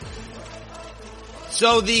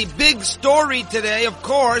So the big story today, of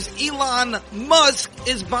course, Elon Musk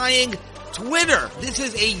is buying Twitter. This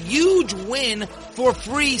is a huge win for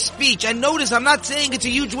free speech. And notice I'm not saying it's a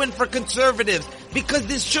huge win for conservatives, because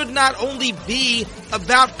this should not only be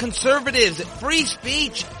about conservatives. Free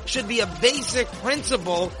speech should be a basic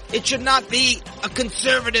principle. It should not be a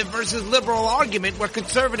conservative versus liberal argument where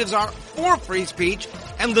conservatives are for free speech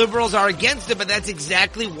and liberals are against it, but that's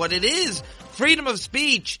exactly what it is. Freedom of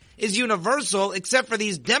speech is universal, except for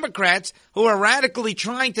these Democrats who are radically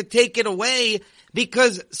trying to take it away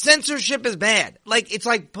because censorship is bad. It's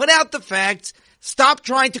like, put out the facts. Stop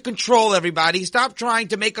trying to control everybody. Stop trying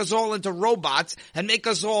to make us all into robots and make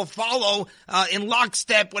us all follow in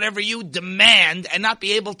lockstep whatever you demand and not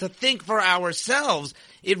be able to think for ourselves.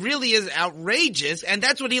 It really is outrageous, and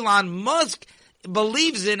that's what Elon Musk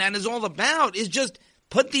believes in and is all about, is just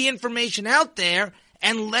put the information out there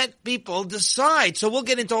and let people decide. So we'll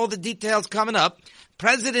get into all the details coming up.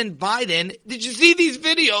 President Biden, did you see these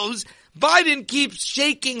videos? Biden keeps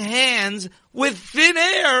shaking hands with thin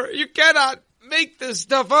air. You cannot make this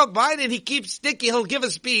stuff up. Biden, he keeps sticking. He'll give a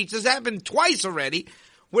speech. This happened twice already,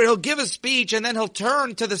 where he'll give a speech and then he'll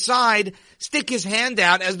turn to the side, stick his hand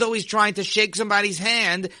out as though he's trying to shake somebody's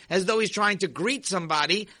hand, as though he's trying to greet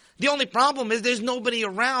somebody. The only problem is there's nobody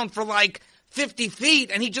around for 50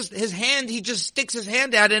 feet, and he just sticks his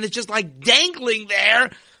hand out, and it's just dangling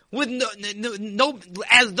there with no,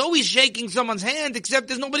 as though he's shaking someone's hand, except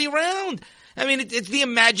there's nobody around. I mean, it's the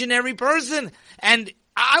imaginary person, and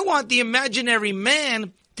I want the imaginary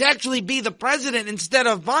man to actually be the president instead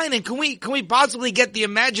of Biden. Can we possibly get the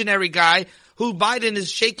imaginary guy who Biden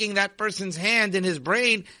is shaking that person's hand in his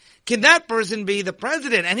brain? Can that person be the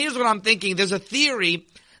president? And here's what I'm thinking. There's a theory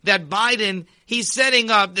that Biden, he's setting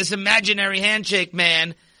up this imaginary handshake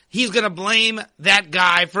man. He's going to blame that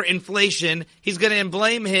guy for inflation. He's going to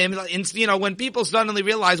blame him. When people suddenly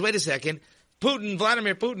realize, wait a second,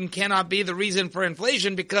 Vladimir Putin cannot be the reason for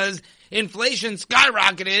inflation because inflation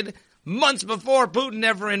skyrocketed months before Putin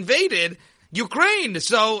ever invaded Ukraine.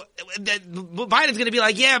 So Biden's going to be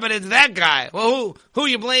like, yeah, but it's that guy. Well, who are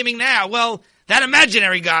you blaming now? Well, that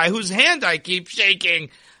imaginary guy whose hand I keep shaking.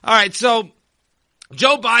 All right, so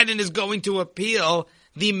Joe Biden is going to appeal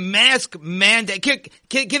the mask mandate. Can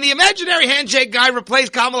the imaginary handshake guy replace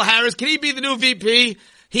Kamala Harris? Can he be the new VP?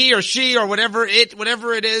 He or she or whatever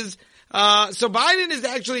it is. So Biden is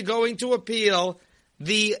actually going to appeal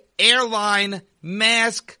the airline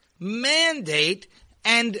mask mandate.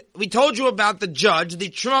 And we told you about the judge, the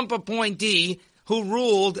Trump appointee, who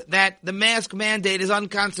ruled that the mask mandate is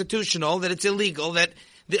unconstitutional, that it's illegal, that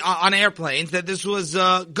on airplanes, that this was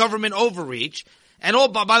government overreach. And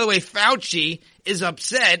by the way, Fauci is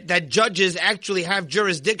upset that judges actually have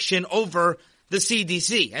jurisdiction over the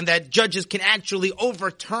CDC and that judges can actually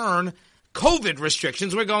overturn COVID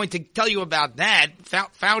restrictions. We're going to tell you about that.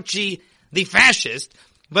 Fauci, the fascist,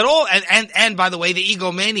 but and by the way, the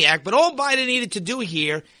egomaniac. But all Biden needed to do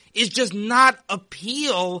here is just not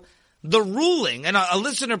appeal the ruling. And a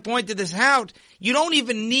listener pointed this out. You don't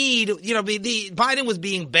even need, Biden was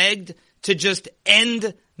being begged to just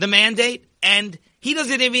end the mandate, and he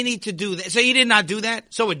doesn't even need to do that. So he did not do that.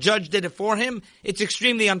 So a judge did it for him. It's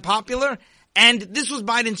extremely unpopular. And this was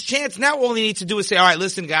Biden's chance. Now all he needs to do is say, all right,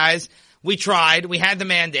 listen, guys, we tried. We had the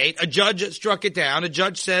mandate. A judge struck it down. A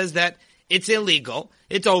judge says that it's illegal.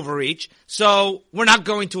 It's overreach. So we're not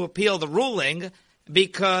going to appeal the ruling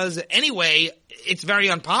because anyway, it's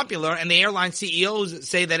very unpopular. And the airline CEOs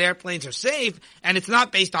say that airplanes are safe and it's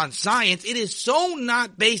not based on science. It is so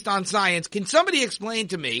not based on science. Can somebody explain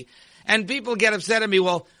to me? And people get upset at me,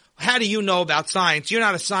 well, how do you know about science? You're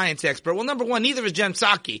not a science expert. Well, number one, neither is Jen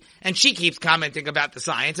Psaki, and she keeps commenting about the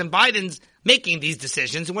science, and Biden's making these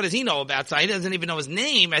decisions. And what does he know about science? He doesn't even know his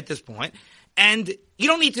name at this point. And you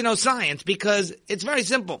don't need to know science because it's very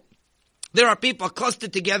simple. There are people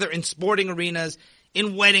clustered together in sporting arenas,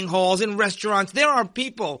 in wedding halls, in restaurants. There are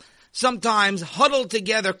people sometimes huddled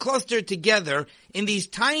together, clustered together in these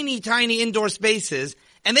tiny, tiny indoor spaces,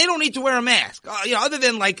 and they don't need to wear a mask. Other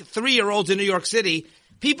than 3-year-olds in New York City,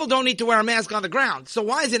 people don't need to wear a mask on the ground. So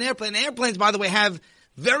why is an airplane? Airplanes, by the way, have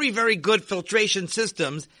very, very good filtration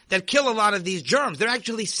systems that kill a lot of these germs. They're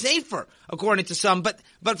actually safer, according to some.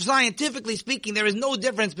 But scientifically speaking, there is no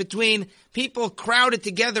difference between people crowded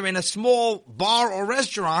together in a small bar or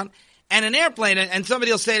restaurant and an airplane. And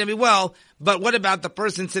somebody will say to me, well, but what about the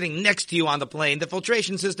person sitting next to you on the plane? The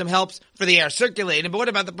filtration system helps for the air circulating. But what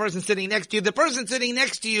about the person sitting next to you? The person sitting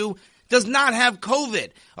next to you does not have COVID.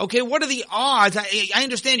 Okay, what are the odds? I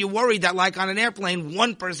understand you're worried that on an airplane,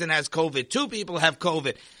 one person has COVID, two people have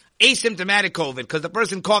COVID. asymptomatic COVID, because the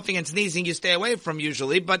person coughing and sneezing you stay away from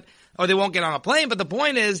usually, or they won't get on a plane. But the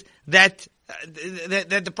point is that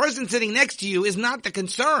the person sitting next to you is not the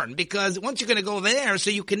concern, because once you're going to go there, so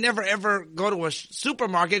you can never ever go to a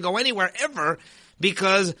supermarket, go anywhere ever,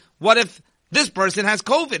 because what if this person has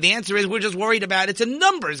COVID? The answer is we're just worried about it's a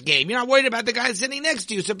numbers game. You're not worried about the guy sitting next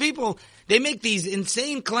to you. So people, they make these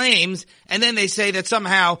insane claims, and then they say that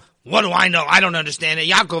somehow, what do I know? I don't understand it.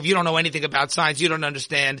 Yaakov, you don't know anything about science. You don't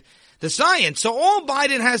understand the science. So all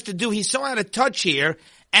Biden has to do, he's so out of touch here,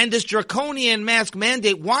 and this draconian mask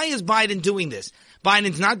mandate, why is Biden doing this?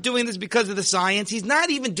 Biden's not doing this because of the science. He's not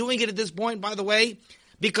even doing it at this point, by the way,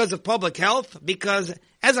 because of public health, because,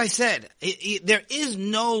 as I said, there is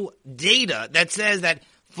no data that says that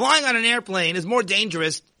flying on an airplane is more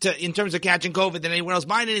dangerous in terms of catching COVID than anywhere else.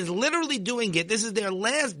 Biden is literally doing it. This is their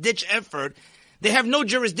last-ditch effort. They have no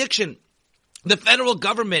jurisdiction. The federal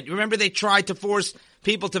government, remember, they tried to force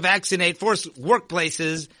people to vaccinate, force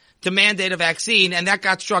workplaces to mandate a vaccine, and that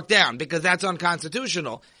got struck down because that's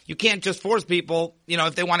unconstitutional. You can't just force people,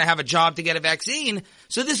 if they want to have a job, to get a vaccine.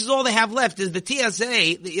 So this is all they have left is the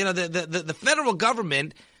TSA. The federal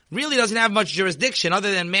government really doesn't have much jurisdiction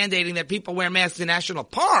other than mandating that people wear masks in national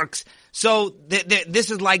parks. So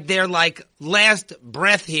this is like their last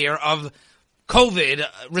breath here of COVID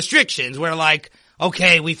restrictions. Where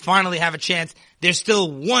okay, we finally have a chance. There's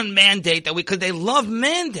still one mandate because they love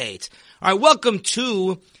mandates. All right, welcome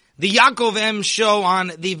to the Yaakov M Show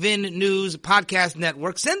on the VIN News Podcast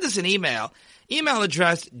Network. Send us an email. Email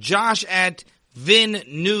address,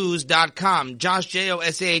 josh@vinnews.com. Josh,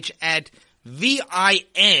 Josh, at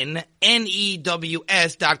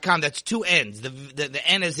VINNEWS.com. That's two N's. The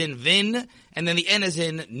N is in VIN, and then the N is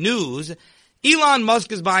in news. Elon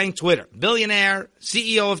Musk is buying Twitter. Billionaire,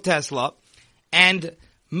 CEO of Tesla. And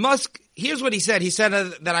Musk, here's what he said. He said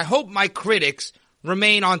that I hope my critics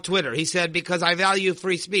remain on Twitter. He said, because I value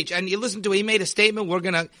free speech. And you listen to it, he made a statement. We're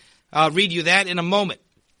going to read you that in a moment.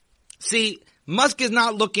 See, Musk is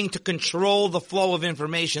not looking to control the flow of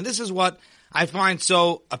information. This is what I find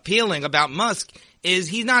so appealing about Musk, is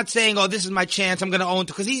he's not saying, oh, this is my chance, I'm going to own,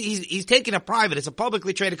 because he's taking it private. It's a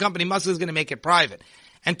publicly traded company. Musk is going to make it private.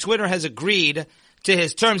 And Twitter has agreed to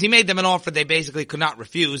his terms. He made them an offer they basically could not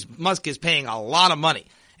refuse. Musk is paying a lot of money.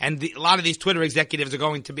 And a lot of these Twitter executives are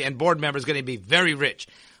going to be, and board members are going to be very rich.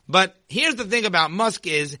 But here's the thing about Musk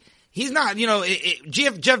is, he's not,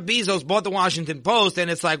 Jeff Bezos bought the Washington Post, and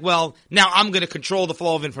it's like, well, now I'm going to control the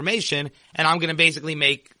flow of information, and I'm going to basically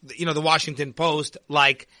make, the Washington Post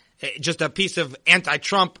like just a piece of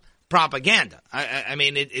anti-Trump propaganda. I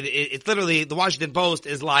mean, it's literally, the Washington Post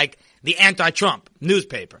is like the anti-Trump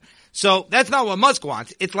newspaper. So that's not what Musk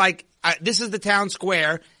wants. It's like, this is the town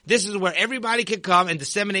square. This is where everybody can come and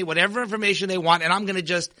disseminate whatever information they want, and I'm going to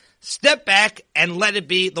just step back and let it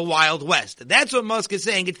be the Wild West. That's what Musk is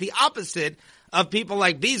saying. It's the opposite of people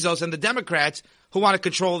like Bezos and the Democrats who want to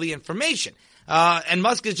control the information. And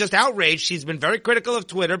Musk is just outraged. He's been very critical of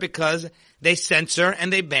Twitter because they censor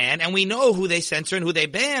and they ban, and we know who they censor and who they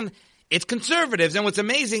ban. It's conservatives. And what's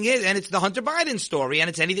amazing is, and it's the Hunter Biden story, and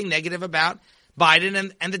it's anything negative about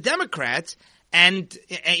Biden and the Democrats. And,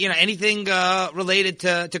 anything related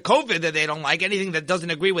to COVID that they don't like, anything that doesn't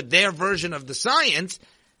agree with their version of the science,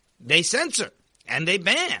 they censor and they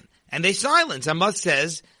ban and they silence. And Musk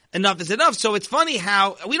says enough is enough. So it's funny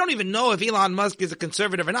how we don't even know if Elon Musk is a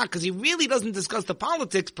conservative or not, because he really doesn't discuss the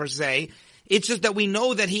politics per se. It's just that we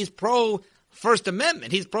know that he's pro First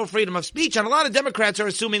Amendment. He's pro freedom of speech. And a lot of Democrats are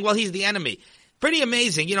assuming, well, he's the enemy. Pretty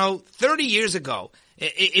amazing. 30 years ago,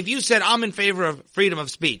 if you said, I'm in favor of freedom of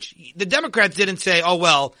speech, the Democrats didn't say, oh,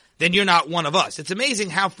 well, then you're not one of us. It's amazing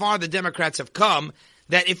how far the Democrats have come,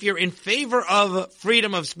 that if you're in favor of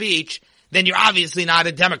freedom of speech, then you're obviously not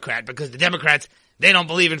a Democrat, because the Democrats, they don't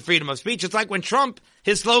believe in freedom of speech. It's like when Trump,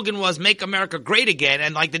 his slogan was Make America Great Again,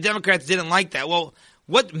 and the Democrats didn't like that. Well,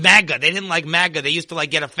 what MAGA? They didn't like MAGA. They used to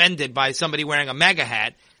get offended by somebody wearing a MAGA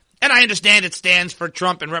hat. And I understand it stands for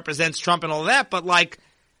Trump and represents Trump and all that, but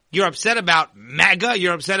you're upset about MAGA?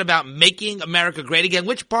 You're upset about making America great again?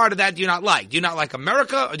 Which part of that do you not like? Do you not like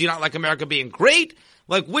America, or do you not like America being great?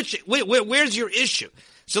 Where's your issue?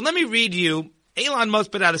 So let me read you. Elon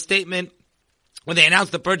Musk put out a statement when they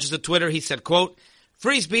announced the purchase of Twitter. He said, quote,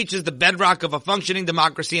 free speech is the bedrock of a functioning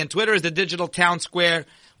democracy, and Twitter is the digital town square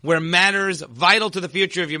where matters vital to the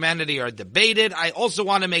future of humanity are debated. I also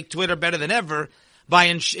want to make Twitter better than ever by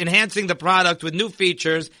enhancing the product with new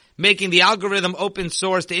features, making the algorithm open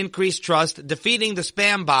source to increase trust, defeating the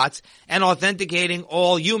spam bots, and authenticating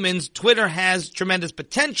all humans. Twitter has tremendous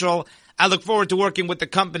potential. I look forward to working with the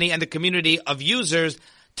company and the community of users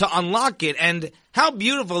to unlock it. And how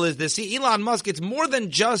beautiful is this? See, Elon Musk, it's more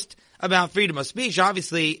than just about freedom of speech.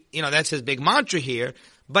 Obviously, that's his big mantra here.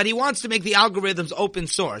 But he wants to make the algorithms open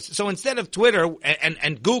source. So instead of Twitter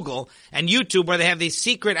and Google and YouTube, where they have these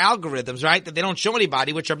secret algorithms, right, that they don't show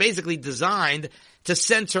anybody, which are basically designed to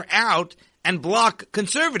censor out and block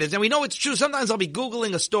conservatives. And we know it's true. Sometimes I'll be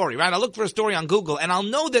Googling a story, right? I'll look for a story on Google and I'll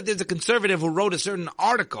know that there's a conservative who wrote a certain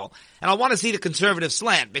article, and I'll want to see the conservative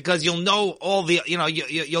slant, because you'll know all the,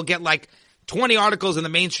 you'll get like 20 articles in the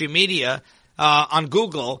mainstream media, on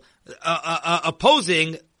Google,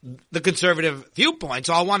 opposing the conservative viewpoint.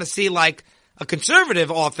 So I want to see like a conservative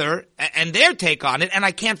author and their take on it, and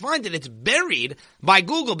I can't find it. It's buried by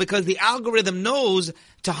Google because the algorithm knows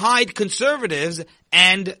to hide conservatives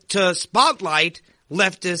and to spotlight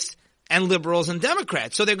leftists and liberals and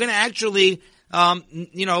Democrats. So they're going to actually,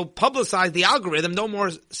 publicize the algorithm, no more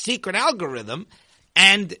secret algorithm.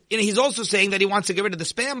 And he's also saying that he wants to get rid of the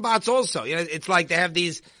spam bots also. It's like they have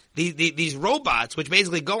these robots which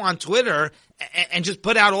basically go on Twitter and just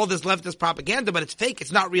put out all this leftist propaganda, but it's fake.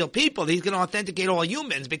 It's not real people. He's going to authenticate all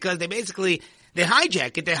humans because they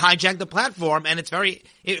hijack it. They hijack the platform, and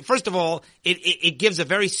first of all, it gives a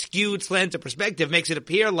very skewed slanted perspective, makes it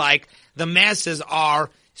appear like the masses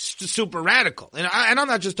are super radical. And I'm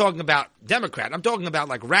not just talking about Democrat. I'm talking about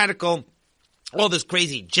like radical, all this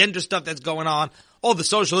crazy gender stuff that's going on, all the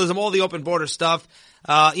socialism, all the open border stuff.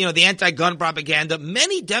 The anti-gun propaganda.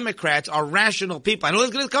 Many Democrats are rational people. I know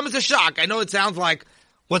it's going to come as a shock. I know it sounds like,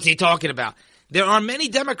 what's he talking about? There are many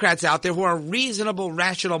Democrats out there who are reasonable,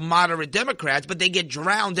 rational, moderate Democrats, but they get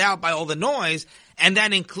drowned out by all the noise, and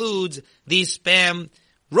that includes these spam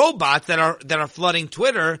robots that are flooding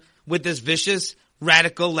Twitter with this vicious,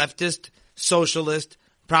 radical, leftist, socialist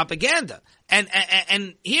propaganda.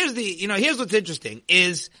 And here's what's interesting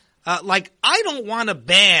is, I don't want to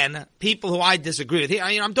ban people who I disagree with.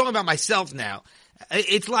 I'm talking about myself now.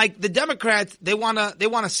 It's like the Democrats, they want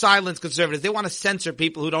to silence conservatives. They want to censor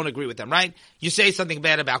people who don't agree with them, right? You say something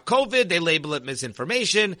bad about COVID, they label it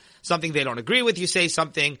misinformation. Something they don't agree with, you say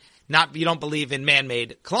something you don't believe in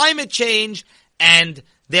man-made climate change, and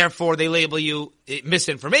therefore they label you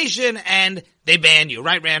misinformation and they ban you,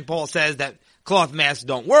 right? Rand Paul says that cloth masks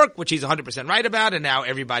don't work, which he's 100% right about, and now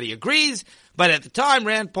everybody agrees. But at the time,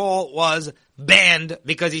 Rand Paul was banned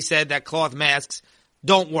because he said that cloth masks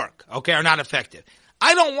don't work, are not effective.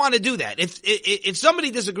 I don't want to do that. If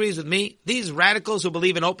somebody disagrees with me, these radicals who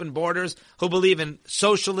believe in open borders, who believe in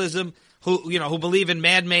socialism, who believe in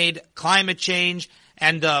man-made climate change,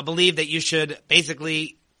 and believe that you should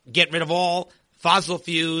basically get rid of all fossil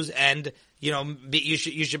fuels, and you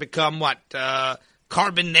should become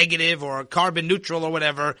carbon negative or carbon neutral or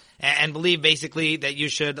whatever, and believe basically that you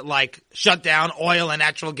should shut down oil and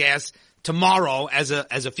natural gas tomorrow as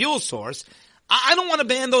a fuel source. I don't want to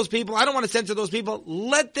ban those people. I don't want to censor those people.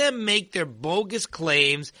 Let them make their bogus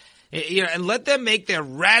claims, and let them make their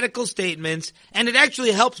radical statements, and it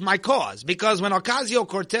actually helps my cause, because when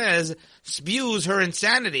Ocasio-Cortez spews her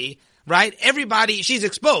insanity, right, she's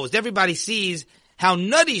exposed. Everybody sees how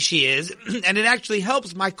nutty she is, and it actually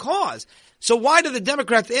helps my cause. So why do the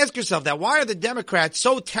Democrats, ask yourself that, why are the Democrats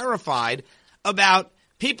so terrified about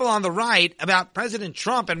people on the right, about President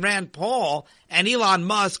Trump and Rand Paul and Elon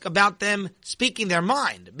Musk, about them speaking their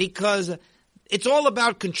mind? Because it's all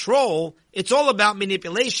about control. It's all about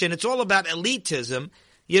manipulation. It's all about elitism.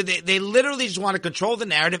 They literally just want to control the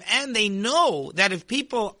narrative, and they know that if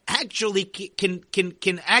people actually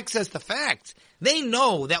can access the facts, they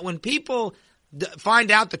know that when people find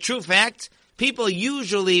out the true facts, people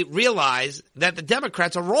usually realize that the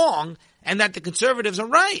Democrats are wrong and that the conservatives are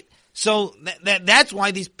right. So that's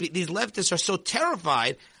why these leftists are so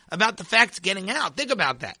terrified about the facts getting out. Think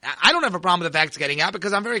about that. I don't have a problem with the facts getting out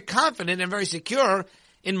because I'm very confident and very secure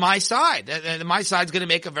in my side. And my side's going to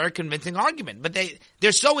make a very convincing argument. But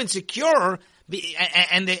they're so insecure,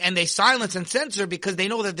 and they silence and censor because they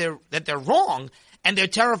know that they're wrong, and they're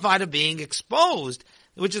terrified of being exposed,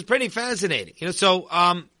 which is pretty fascinating.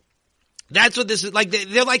 That's what this is like.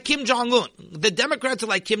 They're like Kim Jong-un. The Democrats are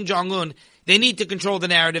like Kim Jong-un. They need to control the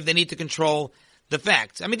narrative. They need to control the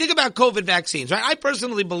facts. I mean, think about COVID vaccines, right? I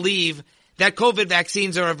personally believe that COVID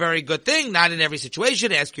vaccines are a very good thing. Not in every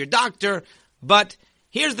situation. Ask your doctor. But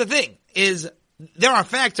here's the thing, is there are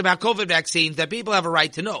facts about COVID vaccines that people have a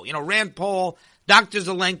right to know. Rand Paul, Dr.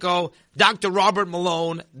 Zelenko, Dr. Robert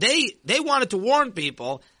Malone, they wanted to warn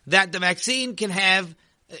people that the vaccine can have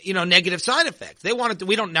negative side effects.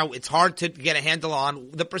 We don't know. It's hard to get a handle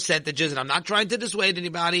on the percentages, and I'm not trying to dissuade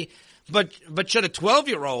anybody, but should a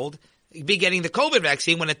 12-year-old be getting the COVID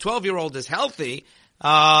vaccine when a 12-year-old is healthy?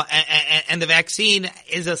 and the vaccine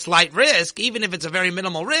is a slight risk, even if it's a very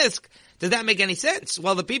minimal risk, does that make any sense?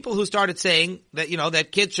 Well, the people who started saying that,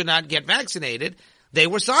 that kids should not get vaccinated, they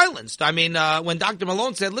were silenced. I mean, when Dr.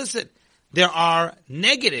 Malone said, listen, there are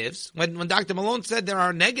negatives, when Dr. Malone said there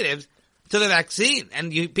are negatives to the vaccine,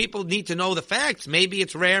 and people need to know the facts. Maybe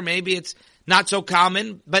it's rare, maybe it's not so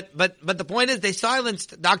common, but the point is they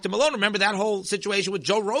silenced Dr. Malone. Remember that whole situation with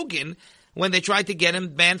Joe Rogan when they tried to get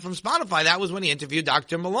him banned from Spotify? That was when he interviewed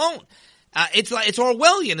Dr. Malone. It's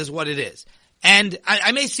Orwellian is what it is. And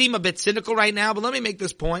I may seem a bit cynical right now, but let me make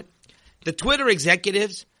this point. The Twitter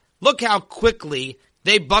executives, look how quickly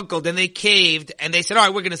they buckled and they caved and they said, all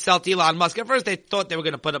right, we're going to sell to Elon Musk. At first they thought they were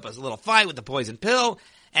going to put up a little fight with the poison pill.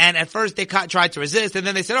 And at first they tried to resist, and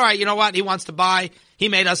then they said, all right, you know what? He wants to buy. He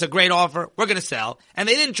made us a great offer. We're going to sell. And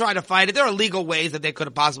they didn't try to fight it. There are legal ways that they could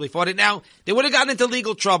have possibly fought it. Now, they would have gotten into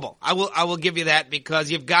legal trouble. I will give you that, because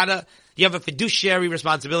you have a fiduciary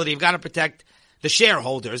responsibility. You've got to protect the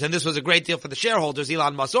shareholders. And this was a great deal for the shareholders,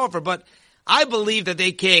 Elon Musk's offer. But I believe that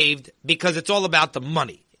they caved because it's all about the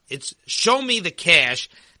money. It's show me the cash.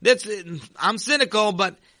 I'm cynical,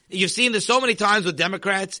 but you've seen this so many times with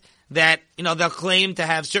Democrats that, they'll claim to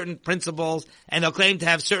have certain principles and they'll claim to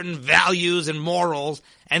have certain values and morals.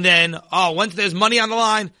 And then, once there's money on the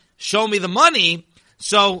line, show me the money.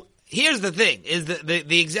 So here's the thing, is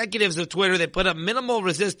the executives of Twitter, they put up minimal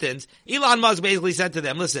resistance. Elon Musk basically said to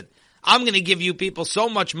them, listen, I'm going to give you people so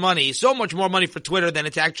much money, so much more money for Twitter than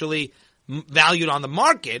it's actually valued on the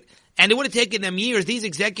market. And it would have taken them years, these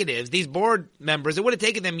executives, these board members, it would have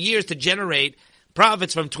taken them years to generate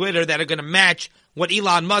profits from Twitter that are going to match what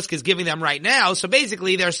Elon Musk is giving them right now. So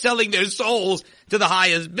basically they're selling their souls to the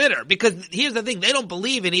highest bidder, because here's the thing, they don't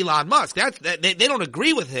believe in Elon Musk. They don't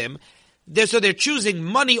agree with him. So they're choosing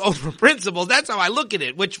money over principles. That's how I look at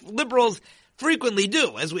it, which liberals frequently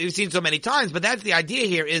do, as we've seen so many times. But that's the idea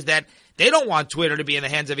here, is that they don't want Twitter to be in the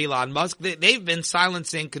hands of Elon Musk. They've been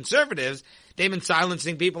silencing conservatives. They've been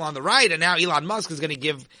silencing people on the right. And now Elon Musk is going to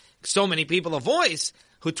give so many people a voice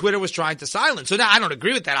who Twitter was trying to silence. So now I don't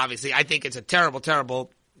agree with that, obviously. I think it's a terrible,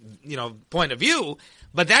 terrible, point of view.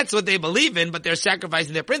 But that's what they believe in, but they're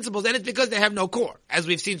sacrificing their principles, and it's because they have no core. As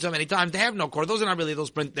we've seen so many times, they have no core. Those are not really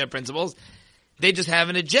their principles. They just have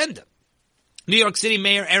an agenda. New York City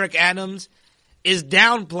Mayor Eric Adams is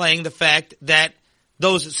downplaying the fact that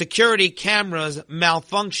those security cameras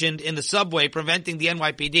malfunctioned in the subway, preventing the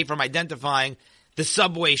NYPD from identifying the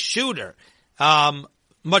subway shooter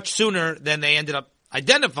much sooner than they ended up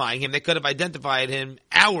identifying him. They could have identified him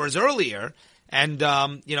hours earlier, and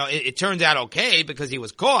it turned out okay because he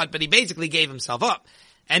was caught, but he basically gave himself up.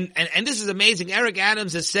 And this is amazing. Eric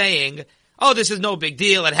Adams is saying, oh, this is no big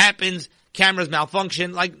deal. It happens. Cameras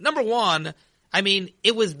malfunction. Like, number one, I mean,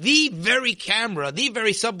 it was the very camera, the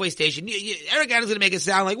very subway station. Eric Adams is going to make it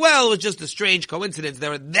sound like, well, it was just a strange coincidence.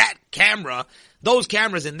 There was that camera, those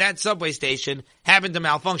cameras in that subway station happened to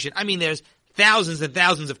malfunction. I mean, there's thousands and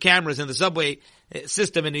thousands of cameras in the subway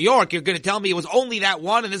system in New York. You're going to tell me it was only that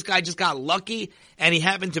one, and this guy just got lucky and he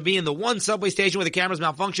happened to be in the one subway station where the cameras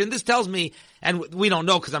malfunctioned? This tells me, and we don't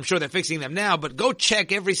know because I'm sure they're fixing them now, but go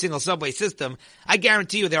check every single subway system. I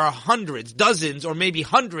guarantee you there are hundreds, dozens, or maybe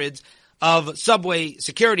hundreds of subway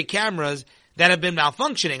security cameras that have been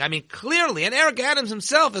malfunctioning. I mean, clearly, and Eric Adams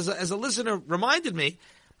himself, as a listener reminded me,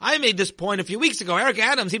 I made this point a few weeks ago. Eric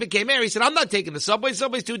Adams, he became mayor. He said, I'm not taking the subway.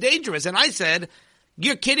 Subway's too dangerous. And I said,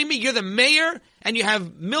 you're kidding me? You're the mayor and you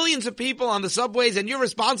have millions of people on the subways and you're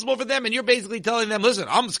responsible for them, and you're basically telling them, listen,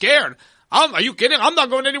 I'm scared. Are you kidding? I'm not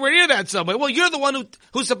going anywhere near that subway. Well, you're the one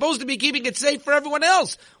who's supposed to be keeping it safe for everyone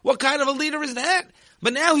else. What kind of a leader is that?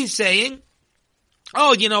 But now he's saying,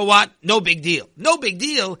 oh, you know what? No big deal. No big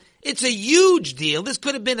deal. It's a huge deal. This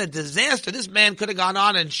could have been a disaster. This man could have gone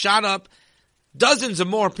on and shot up dozens of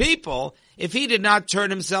more people if he did not turn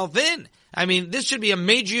himself in. I mean, this should be a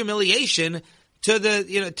major humiliation to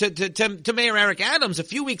to Mayor Eric Adams a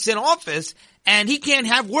few weeks in office, and he can't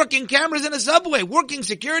have working cameras in a subway, working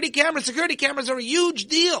security cameras. Security cameras are a huge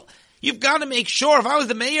deal. You've got to make sure. If I was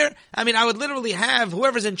the mayor, I mean, I would literally have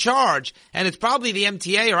whoever's in charge, and it's probably the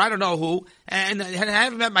MTA or I don't know who, and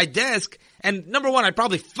have him at my desk. And number one, I'd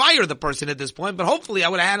probably fire the person at this point, but hopefully I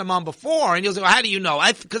would have had him on before. And you'll say, well, how do you know?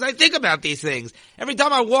 Because I think about these things. Every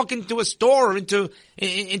time I walk into a store or into a,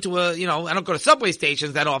 I don't go to subway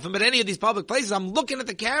stations that often, but any of these public places, I'm looking at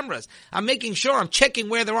the cameras. I'm making sure I'm checking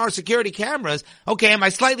where there are security cameras. Okay, am I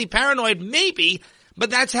slightly paranoid? Maybe, but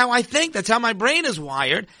that's how I think. That's how my brain is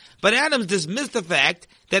wired. But Adams dismissed the fact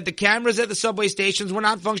that the cameras at the subway stations were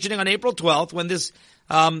not functioning on April 12th when this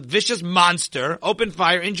vicious monster opened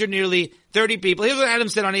fire, injured nearly 30 people. Here's what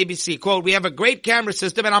Adams said on ABC, quote, "We have a great camera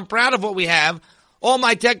system and I'm proud of what we have. All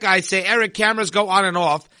my tech guys say, Eric, cameras go on and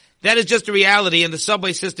off. That is just a reality in the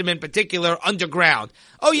subway system in particular, underground.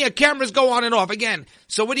 Oh yeah, cameras go on and off again.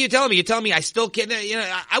 So what are you telling me? You're telling me I still can't,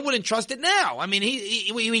 I wouldn't trust it now. I mean,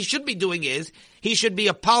 he should be doing is, he should be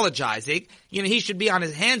apologizing. He should be on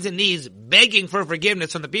his hands and knees begging for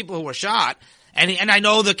forgiveness from the people who were shot. And I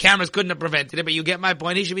know the cameras couldn't have prevented it, but you get my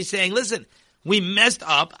point. He should be saying, listen, we messed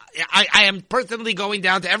up. I am personally going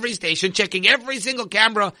down to every station, checking every single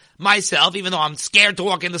camera myself, even though I'm scared to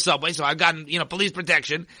walk in the subway, so I've gotten, police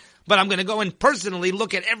protection. But I'm going to go and personally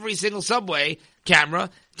look at every single subway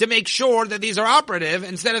camera to make sure that these are operative,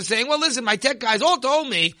 instead of saying, well, listen, my tech guys all told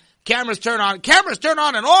me cameras turn on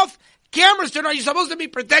and off. Cameras turn on. You're supposed to be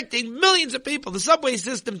protecting millions of people. The subway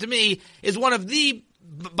system, to me, is one of the,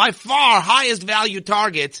 by far, highest value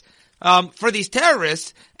targets for these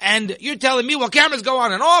terrorists. And you're telling me, well, cameras go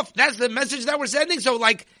on and off. That's the message that we're sending. So,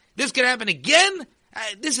 this could happen again?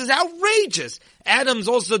 This is outrageous. Adams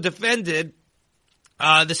also defended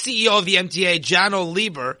the CEO of the MTA, Janno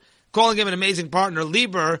Lieber, calling him an amazing partner.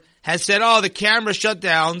 Lieber has said, the camera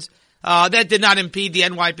shutdowns, that did not impede the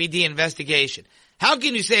NYPD investigation. How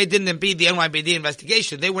can you say it didn't impede the NYPD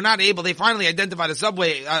investigation? They were not able, they finally identified a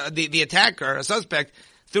subway, the attacker, a suspect,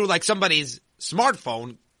 through somebody's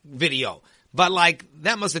smartphone video. But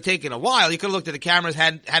that must have taken a while. You could have looked at the cameras,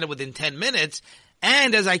 had it within 10 minutes.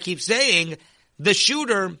 And as I keep saying, the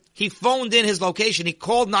shooter, he phoned in his location. He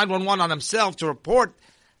called 911 on himself to report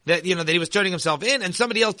that, that he was turning himself in, and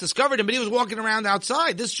somebody else discovered him, but he was walking around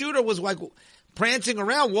outside. This shooter was prancing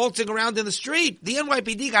around, waltzing around in the street. The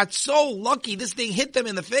NYPD got so lucky this thing hit them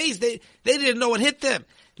in the face. They didn't know it hit them.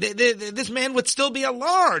 This man would still be at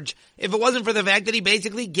large if it wasn't for the fact that he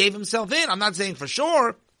basically gave himself in. I'm not saying for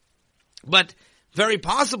sure, but very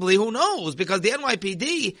possibly, who knows? Because the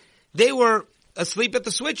NYPD, they were asleep at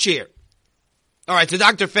the switch here. All right, so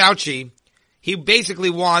Dr. Fauci, he basically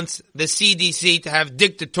wants the CDC to have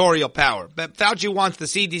dictatorial power. But Fauci wants the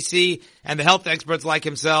CDC and the health experts like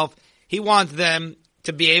himself, he wants them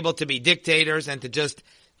to be able to be dictators and to just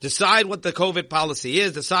decide what the COVID policy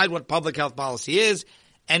is, decide what public health policy is,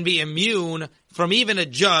 and be immune from even a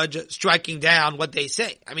judge striking down what they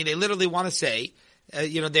say. I mean, they literally want to say,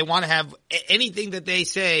 they want to have anything that they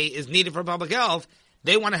say is needed for public health,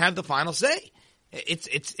 they want to have the final say.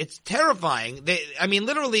 It's terrifying.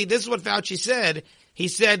 Literally, this is what Fauci said. He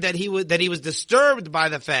said that he was disturbed by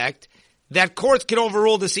the fact that courts can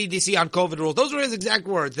overrule the CDC on COVID rules. Those were his exact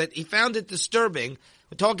words, that he found it disturbing.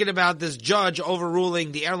 We're talking about this judge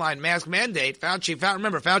overruling the airline mask mandate.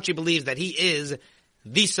 Fauci believes that he is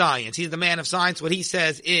the science. He's the man of science. What he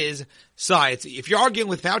says is science. If you're arguing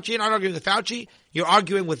with Fauci, you're not arguing with Fauci, you're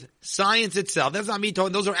arguing with science itself. That's not me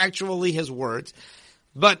talking. Those are actually his words.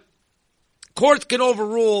 But courts can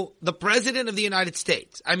overrule the president of the United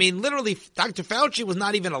States. I mean, literally, Dr. Fauci was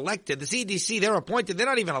not even elected. The CDC, they're appointed. They're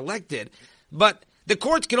not even elected. But the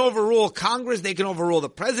courts can overrule Congress. They can overrule the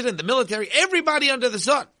president, the military, everybody under the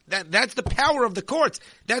sun. That's the power of the courts.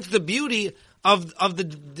 That's the beauty of the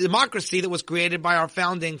democracy that was created by our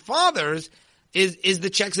founding fathers, is the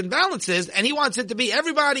checks and balances. And he wants it to be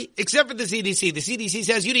everybody except for the CDC. The CDC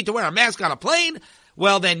says you need to wear a mask on a plane.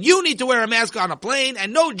 Well, then you need to wear a mask on a plane,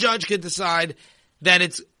 and no judge can decide that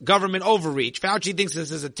it's government overreach. Fauci thinks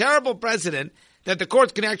this is a terrible precedent, that the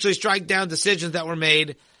courts can actually strike down decisions that were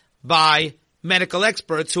made by medical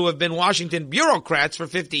experts who have been Washington bureaucrats for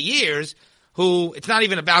 50 years, who, it's not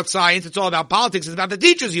even about science, it's all about politics, it's about the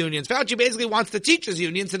teachers' unions. Fauci basically wants the teachers'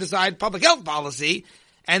 unions to decide public health policy,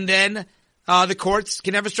 and then the courts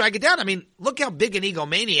can never strike it down. I mean, look how big an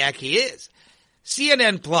egomaniac he is.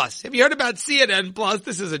 CNN Plus. Have you heard about CNN Plus?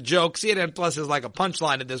 This is a joke. CNN Plus is like a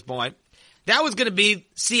punchline at this point. That was going to be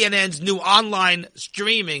CNN's new online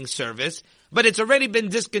streaming service, but it's already been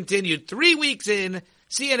discontinued 3 weeks in.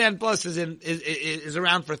 CNN Plus is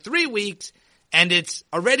around for 3 weeks, and it's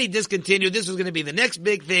already discontinued. This was going to be the next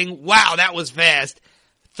big thing. Wow, that was fast.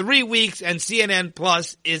 3 weeks, and CNN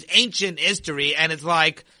Plus is ancient history, and it's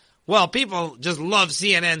like, well, people just love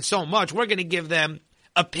CNN so much. We're going to give them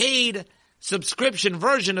a paid subscription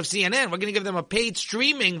version of CNN. We're going to give them a paid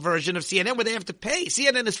streaming version of CNN where they have to pay.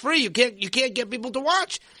 CNN is free. You can't get people to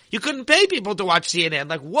watch. You couldn't pay people to watch CNN.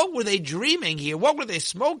 Like, what were they dreaming here? What were they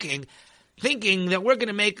smoking? Thinking that we're going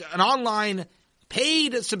to make an online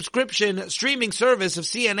paid subscription streaming service of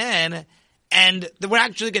CNN, and that we're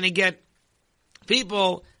actually going to get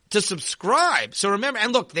people to subscribe. So remember,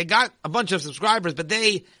 and look, they got a bunch of subscribers, but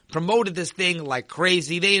they promoted this thing like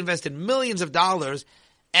crazy. They invested millions of dollars.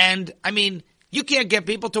 And, I mean, you can't get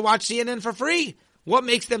people to watch CNN for free. What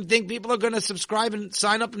makes them think people are going to subscribe and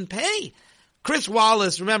sign up and pay? Chris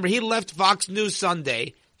Wallace, remember, he left Fox News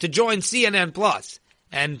Sunday to join CNN Plus.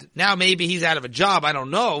 And now maybe he's out of a job, I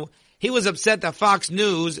don't know. He was upset that Fox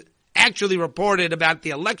News actually reported about the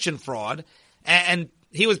election fraud, and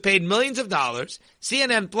he was paid millions of dollars.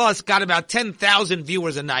 CNN Plus got about 10,000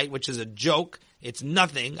 viewers a night, which is a joke. It's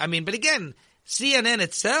nothing. I mean, but again, CNN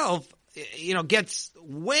itself, gets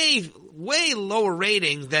way lower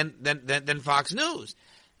ratings than Fox News.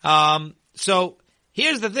 So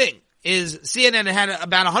here's the thing, is CNN had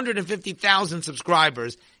about 150,000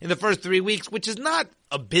 subscribers in the first 3 weeks, which is not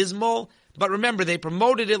abysmal. But remember, they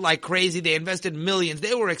promoted it like crazy. They invested millions.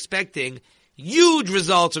 They were expecting huge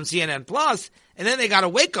results from CNN Plus, and then they got a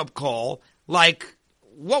wake-up call. Like,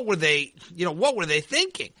 what were they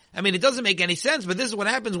thinking? I mean, it doesn't make any sense, but this is what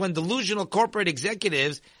happens when delusional corporate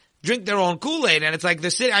executives drink their own Kool-Aid. And it's like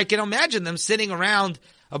I can imagine them sitting around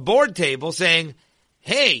a board table saying,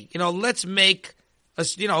 hey, let's make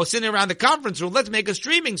sitting around the conference room, let's make a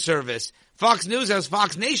streaming service. Fox News has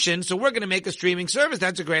Fox Nation, so we're going to make a streaming service.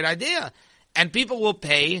 That's a great idea. And people will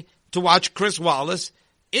pay to watch Chris Wallace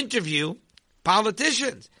interview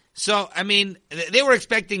politicians. So, I mean, they were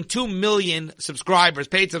expecting 2 million subscribers,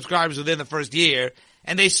 paid subscribers within the first year,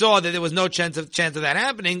 and they saw that there was no chance of that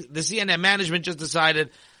happening. The CNN management just decided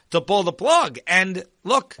to pull the plug. And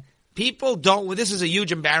look, people don't, this is a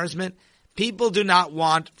huge embarrassment. People do not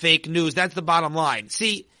want fake news. That's the bottom line.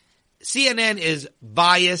 See, CNN is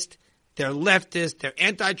biased. They're leftist. They're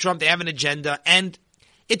anti-Trump. They have an agenda. And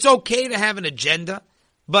it's okay to have an agenda.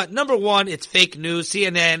 But number one, it's fake news.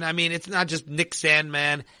 CNN, I mean, it's not just Nick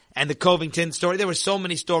Sandman and the Covington story. There were so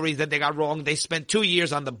many stories that they got wrong. They spent 2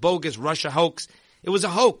 years on the bogus Russia hoax. It was a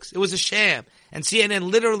hoax. It was a sham. And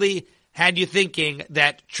CNN literally had you thinking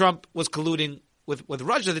that Trump was colluding with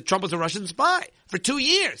Russia, that Trump was a Russian spy for 2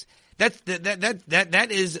 years. That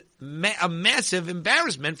is a massive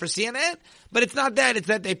embarrassment for CNN. But it's not that. It's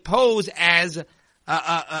that they pose as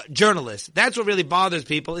journalists. That's what really bothers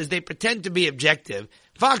people, is they pretend to be objective.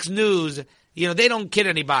 Fox News, they don't kid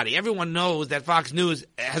anybody. Everyone knows that Fox News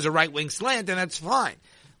has a right-wing slant, and that's fine.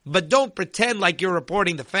 But don't pretend like you're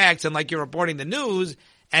reporting the facts and like you're reporting the news,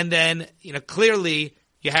 and then, clearly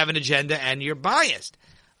you have an agenda and you're biased.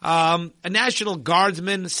 A National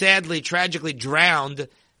Guardsman sadly, tragically drowned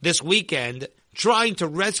this weekend trying to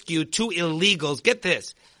rescue 2 illegals. Get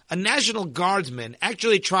this. A National Guardsman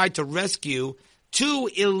actually tried to rescue 2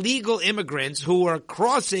 illegal immigrants who were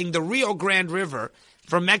crossing the Rio Grande River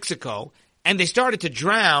from Mexico, and they started to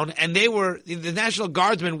drown, and the National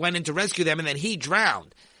Guardsman went in to rescue them, and then he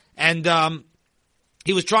drowned. And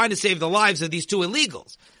he was trying to save the lives of these 2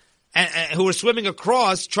 illegals who were swimming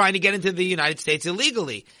across trying to get into the United States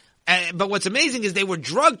illegally. But what's amazing is they were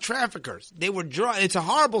drug traffickers. It's a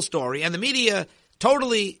horrible story, and the media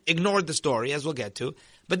totally ignored the story, as we'll get to.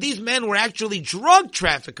 But these men were actually drug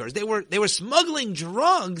traffickers. They were smuggling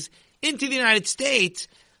drugs into the United States,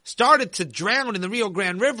 started to drown in the Rio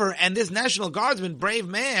Grande River, and this National Guardsman, brave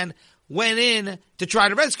man, went in to try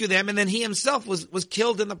to rescue them, and then he himself was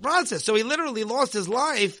killed in the process. So he literally lost his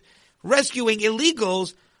life rescuing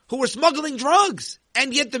illegals who were smuggling drugs.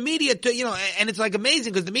 And yet the media, and it's like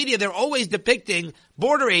amazing because the media, they're always depicting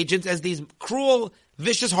border agents as these cruel,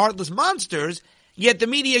 vicious, heartless monsters. Yet the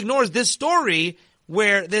media ignores this story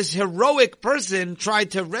where this heroic person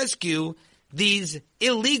tried to rescue these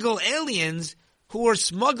illegal aliens who were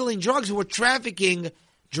smuggling drugs, who were trafficking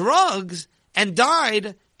drugs, and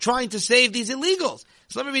died trying to save these illegals.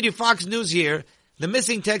 So let me read you Fox News here. The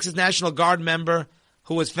missing Texas National Guard member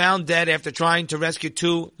who was found dead after trying to rescue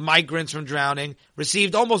 2 migrants from drowning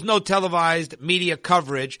received almost no televised media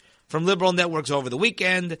coverage from liberal networks over the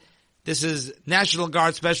weekend. This is National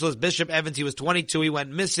Guard Specialist Bishop Evans. He was 22. He went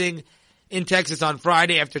missing in Texas on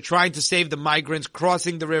Friday after trying to save the migrants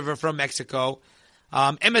crossing the river from Mexico.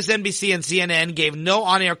 MSNBC and CNN gave no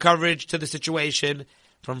on-air coverage to the situation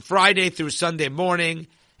from Friday through Sunday morning.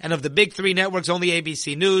 And of the big 3 networks, only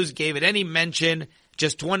ABC News gave it any mention,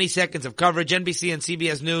 just 20 seconds of coverage. NBC and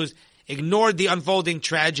CBS News ignored the unfolding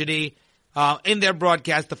tragedy in their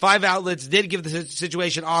broadcast. The 5 outlets did give the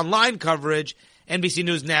situation online coverage. NBC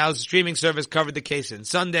News Now's streaming service covered the case on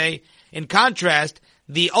Sunday. In contrast,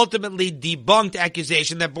 the ultimately debunked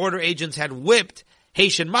accusation that border agents had whipped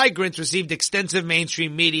Haitian migrants received extensive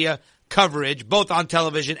mainstream media coverage, both on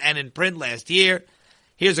television and in print last year.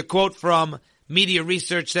 Here's a quote from Media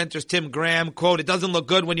Research Center's Tim Graham, quote, "It doesn't look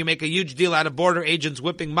good when you make a huge deal out of border agents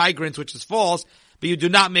whipping migrants, which is false, but you do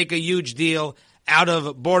not make a huge deal out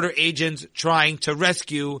of border agents trying to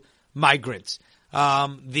rescue migrants."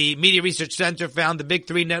 The Media Research Center found the big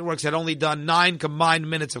 3 networks had only done 9 combined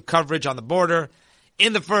minutes of coverage on the border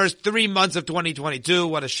in the first 3 months of 2022.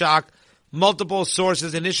 What a shock. Multiple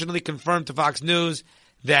sources initially confirmed to Fox News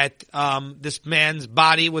that this man's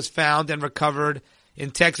body was found and recovered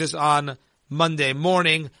in Texas on Monday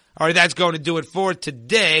morning. All right, that's going to do it for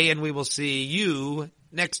today, and we will see you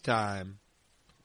next time.